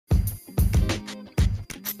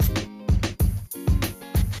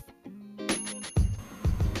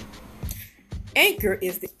Anchor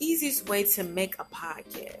is the easiest way to make a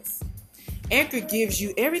podcast. Anchor gives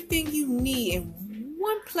you everything you need in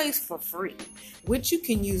one place for free, which you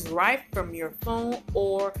can use right from your phone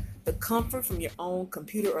or the comfort from your own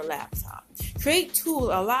computer or laptop. Create tools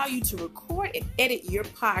allow you to record and edit your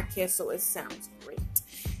podcast so it sounds great.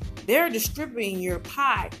 They're distributing your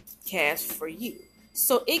podcast for you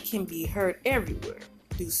so it can be heard everywhere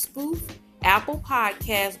through Spoof, Apple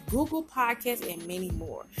Podcasts, Google Podcasts, and many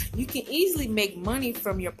more. You can easily make money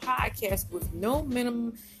from your podcast with no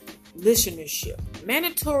minimum listenership.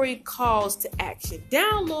 Mandatory calls to action.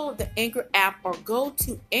 Download the Anchor app or go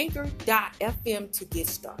to anchor.fm to get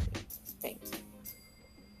started. Thank you.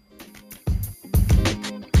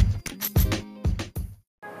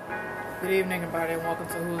 Good evening, everybody, and welcome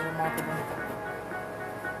to Who's Remarkable.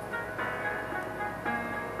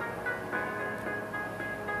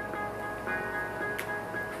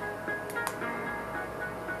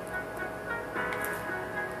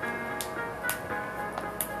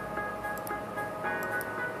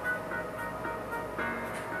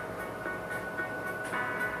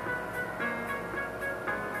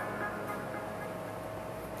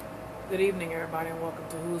 Good evening, everybody, and welcome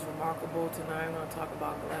to Who's Remarkable. Tonight I'm going to talk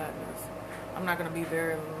about gladness. I'm not going to be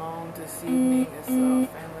very long this evening. It's family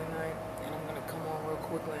night, and I'm going to come on real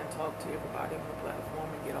quickly and talk to everybody on the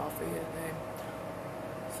platform and get off of here today.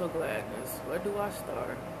 So gladness, where do I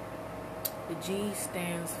start? The G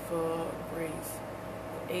stands for grace.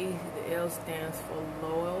 The L stands for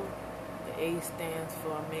loyal. The A stands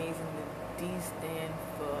for amazing. The D stands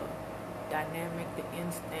for dynamic. The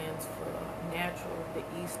N stands for natural. The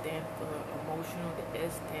E stands for emotional. The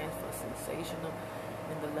S stands for sensational.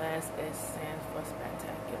 And the last S stands for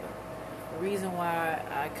spectacular. The reason why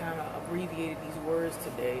I kind of abbreviated these words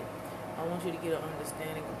today, I want you to get an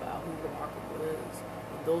understanding about who Remarkable is.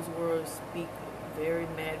 And those words speak very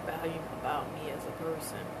mad volume about me as a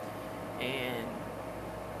person. And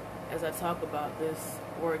as I talk about this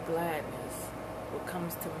word gladness, what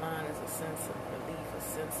comes to mind is a sense of relief, a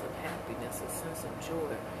sense of happiness, a sense of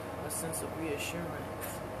joy, a sense of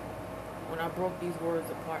reassurance. When I broke these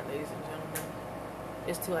words apart, ladies and gentlemen,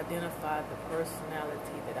 it's to identify the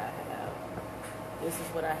personality that I have. This is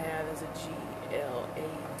what I have as a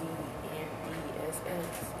GLADNESS.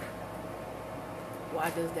 Why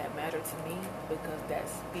does that matter to me? Because that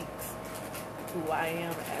speaks who I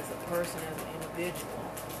am as a person, as an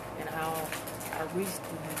individual, and how I reach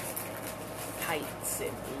these heights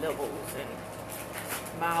and levels and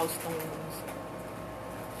milestones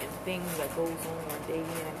and things that goes on day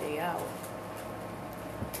in and day out.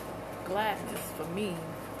 Gladness for me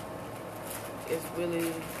is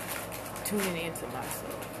really tuning into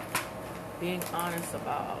myself, being honest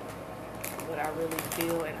about what I really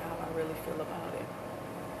feel and how I really feel about it.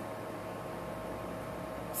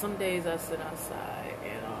 Some days I sit outside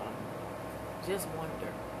and just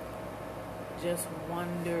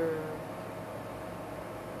wonder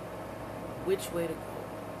which way to go,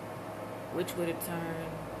 which way to turn,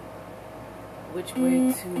 which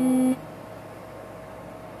way to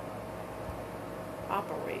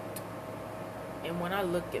operate. And when I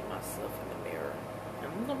look at myself in the mirror, and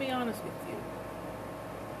I'm going to be honest with you,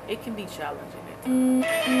 it can be challenging at times.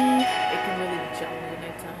 It can really be challenging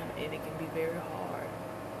at times, and it can be very hard.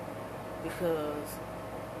 Because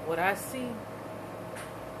what I see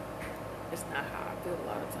is not how I feel a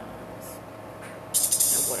lot of times.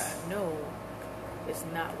 And what I know is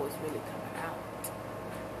not what's really coming out.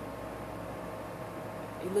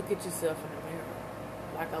 You look at yourself in the mirror,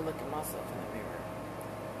 like I look at myself in the mirror.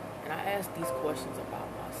 And I ask these questions about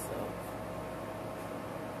myself.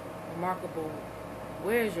 Remarkable,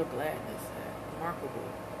 where is your gladness at? Remarkable,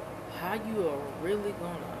 how you are really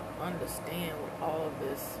going to understand what all of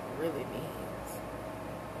this really means.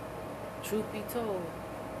 Truth be told,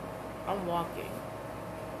 I'm walking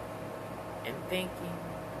and thinking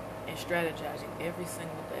and strategizing every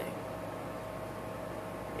single day.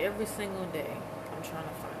 Every single day, I'm trying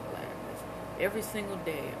to find gladness. Every single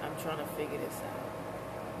day, I'm trying to figure this out.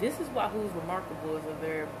 This is why Who's Remarkable is a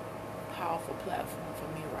very powerful platform for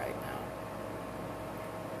me right now.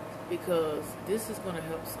 Because this is going to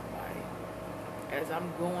help somebody. As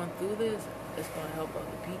I'm going through this, it's going to help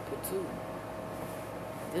other people too.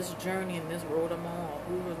 This journey and this road I'm on,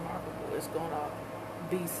 Who's Remarkable, is going to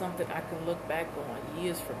be something I can look back on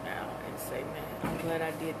years from now and say, man, I'm glad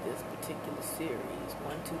I did this particular series,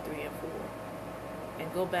 1, 2, 3, and 4.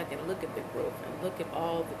 And go back and look at the growth and look at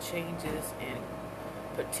all the changes and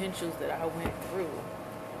potentials that I went through.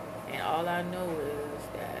 And all I know is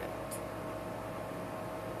that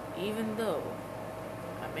even though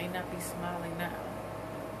I may not be smiling now,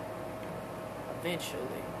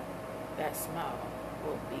 eventually that smile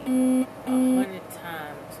will be 100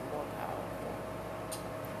 times more powerful.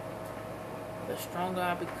 The stronger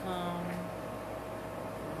I become,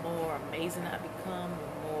 the more amazing I become,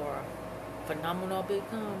 the more phenomenal I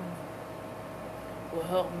become, will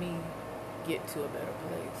help me get to a better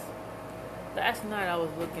place. Last night I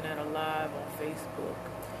was looking at a live on Facebook,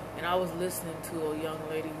 and I was listening to a young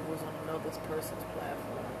lady who was on another person's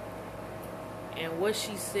platform. And what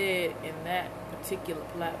she said in that particular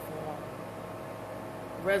platform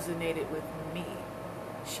resonated with me.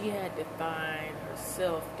 She had to find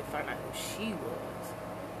herself to find out who she was.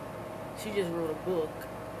 She just wrote a book,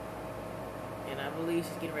 and I believe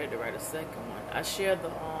she's getting ready to write a second one. I shared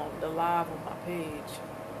the live on my page.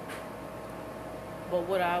 But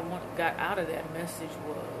what I got out of that message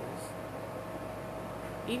was,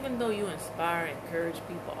 even though you inspire and encourage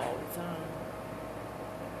people all the time,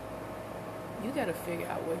 you got to figure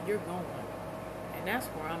out where you're going. And that's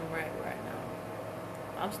where I'm at right now.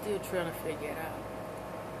 I'm still trying to figure it out.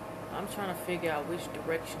 I'm trying to figure out which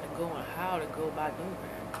direction to go and how to go about doing it.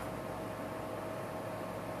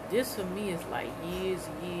 This for me is like years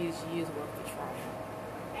worth of trauma.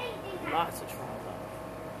 Lots of trauma.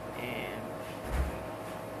 And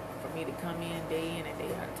for me to come in day and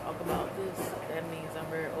day out and talk about this, that means I'm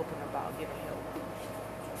very open about getting help.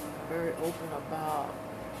 I'm very open about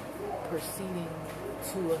proceeding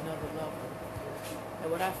to another level. And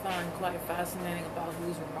what I find quite fascinating about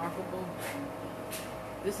Who's Remarkable,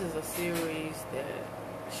 this is a series that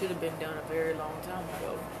should have been done a very long time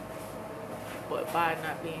ago. But by it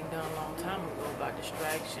not being done a long time ago, by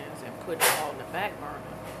distractions and putting it all in the back burner,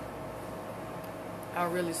 I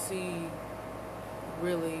really see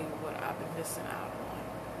what I've been missing out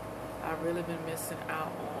on. I've really been missing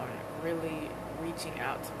out on really reaching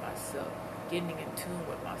out to myself, getting in tune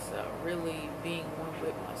with myself, really being one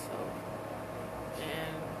with myself.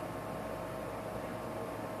 And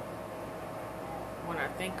when I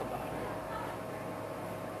think about it,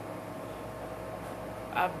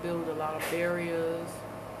 I build a lot of barriers,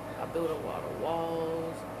 I build a lot of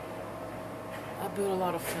walls, I build a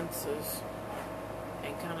lot of fences,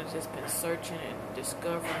 and kind of just been searching and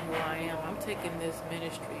discovering who I am. I'm taking this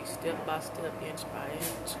ministry step by step, inch by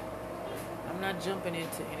inch. I'm not jumping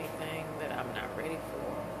into anything that I'm not ready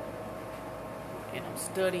for. And I'm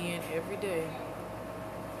studying every day,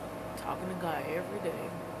 talking to God every day,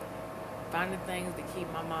 finding things to keep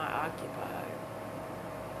my mind occupied.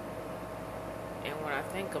 And when I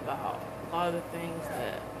think about a lot of the things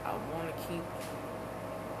that I want to keep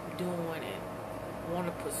doing and want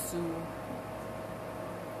to pursue,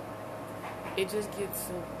 it just gets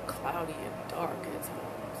so cloudy and dark at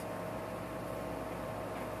times.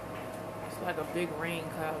 It's like a big rain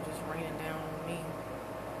cloud just raining down on me.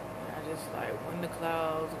 And I just like, when the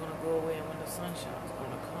clouds are going to go away and when the sunshine's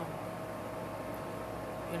going to come.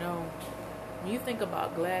 You know, when you think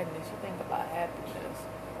about gladness, you think about happiness.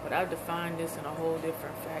 But I've defined this in a whole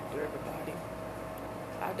different factor, everybody.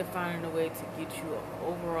 I define it in a way to get you an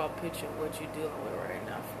overall picture of what you're dealing with right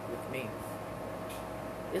now with me.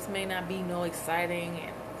 This may not be no exciting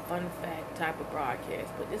and fun fact type of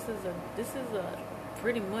broadcast, but this is a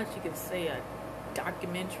pretty much, you can say, a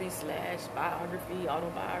documentary / biography,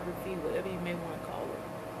 autobiography, whatever you may want to call it.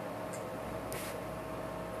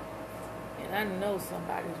 And I know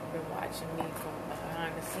somebody's been watching me from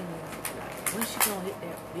behind the scenes, like, when's she gonna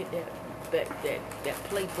hit that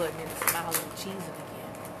play button and smile and cheesing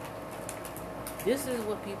again? This is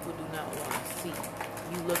what people do not want to see.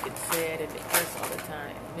 You looking sad and depressed all the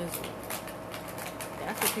time, miserable.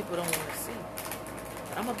 That's what people don't want to see.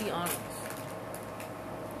 But I'm gonna be honest.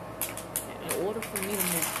 In order for me to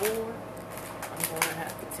move forward, I'm gonna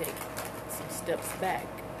have to take some steps back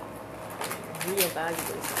and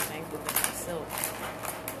reevaluate some things within myself.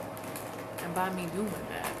 And by me doing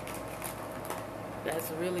that,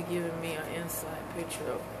 that's really giving me an inside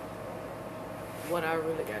picture of what I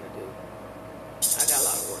really got to do. I got a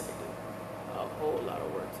lot of work to do. A whole lot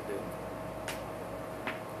of work to do.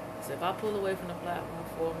 So if I pull away from the platform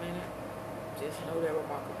for a minute, just know that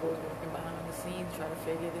Remarkable is working behind the scenes trying to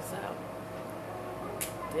figure this out.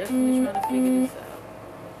 Definitely trying to figure this out.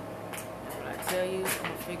 And when I tell you I'm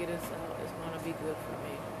going to figure this out, it's going to be good for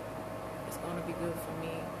me. It's going to be good for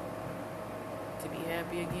me to be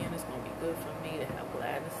happy again. It's going to be good for me to have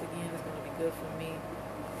gladness again. It's going to be good for me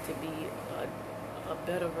to be a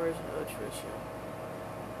better version of Trisha.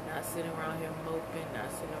 Not sitting around here moping, not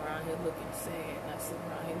sitting around here looking sad, not sitting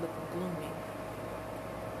around here looking gloomy.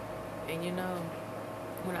 And you know,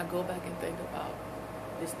 when I go back and think about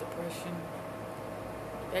this depression,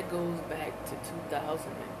 that goes back to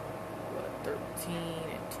 2013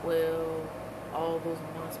 and 12, all those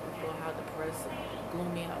months before, how depressed and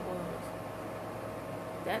gloomy I was.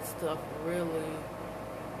 That stuff really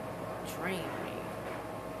drained me.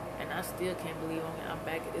 And I still can't believe I'm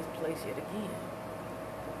back at this place yet again.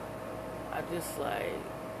 I just like,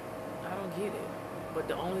 I don't get it. But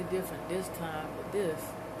the only difference this time with this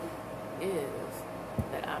is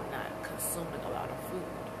that I'm not consuming a lot of food.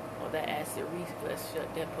 Or that acid reflux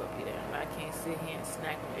shut that puppy down. I can't sit here and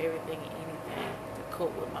snack on everything and anything to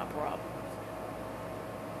cope with my problems.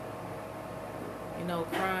 You know,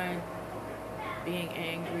 crying, being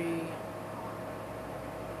angry,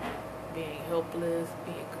 being helpless,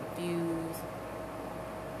 being confused.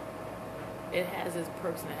 It has its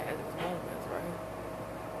perks and it has its moments, right?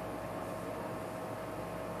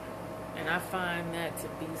 And I find that to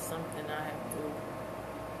be something I have to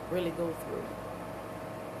really go through.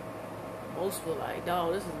 Most feel like,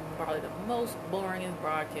 dog, this is probably the most boringest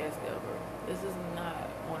broadcast ever. This is not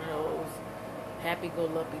one of those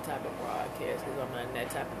happy-go-lucky type of broadcasts because I'm not in that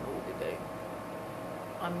type of mood today.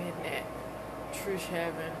 I'm in that Trish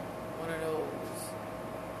having one of those,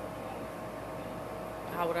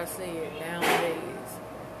 how would I say it, down days.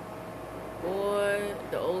 Boy,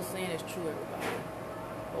 the old saying is true, everybody.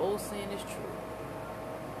 The old saying is true.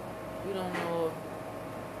 You don't know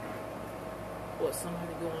what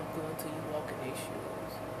somebody going through until you walk in their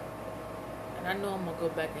shoes. And I know I'm going to go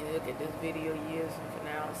back and look at this video years from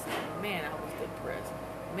now and say, man, I was depressed.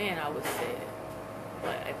 Man, I was sad.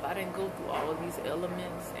 But if I didn't go through all of these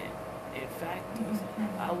elements and factors,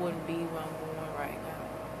 I wouldn't be where I'm going right now.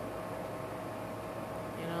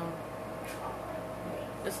 You know?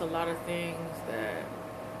 There's a lot of things that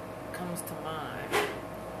comes to mind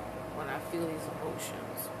when I feel these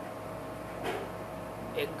emotions.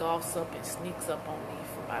 It golfs up and sneaks up on me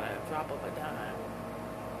for about a drop of a dime.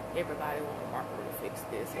 Everybody want Remarkable to fix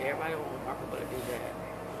this. Everybody want Remarkable to do that.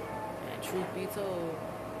 And truth be told,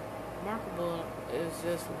 Remarkable is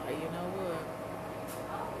just like, you know what?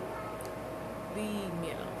 Leave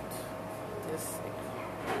me alone. Just,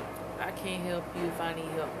 I can't help you if I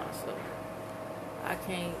need help myself. I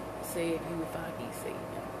can't save you if I need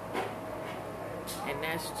saving. And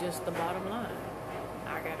that's just the bottom line.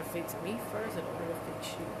 I gotta fix me first in order to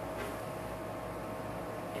fix you.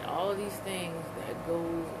 And all of these things that goes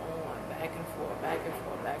on back and forth, back and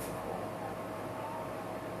forth, back and forth.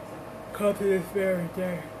 Come to this very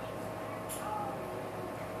day.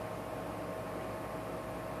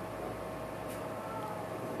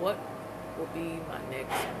 What will be my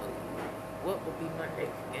next move? What will be my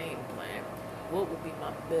next game plan? What will be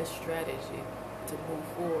my best strategy to move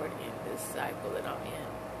forward in this cycle that I'm in?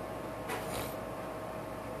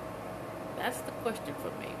 That's the question for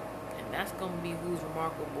me. And that's going to be Who's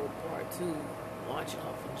Remarkable Part 2 launching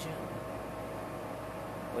off in June.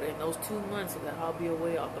 But in those 2 months that I'll be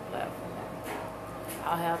away off the platform,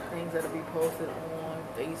 I'll have things that'll be posted on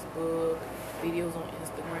Facebook, videos on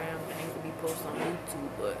Instagram, things to be posted on YouTube,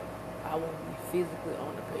 but I won't be physically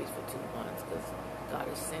on the page for 2 months because God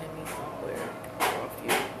is sending me somewhere for a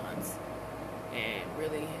few months and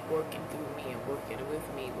really working through me and working with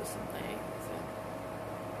me with some things. And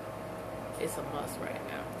it's a must right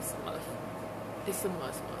now. It's a must. It's a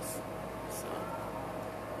must. So,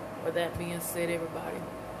 with that being said, everybody,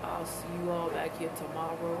 I'll see you all back here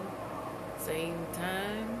tomorrow. Same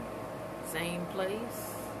time, same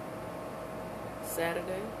place,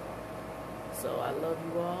 Saturday. So I love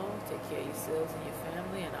you all. Take care of yourselves and your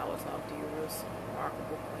family, and I will talk to you real soon.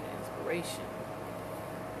 Remarkable Queen Inspiration.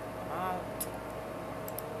 I'm out.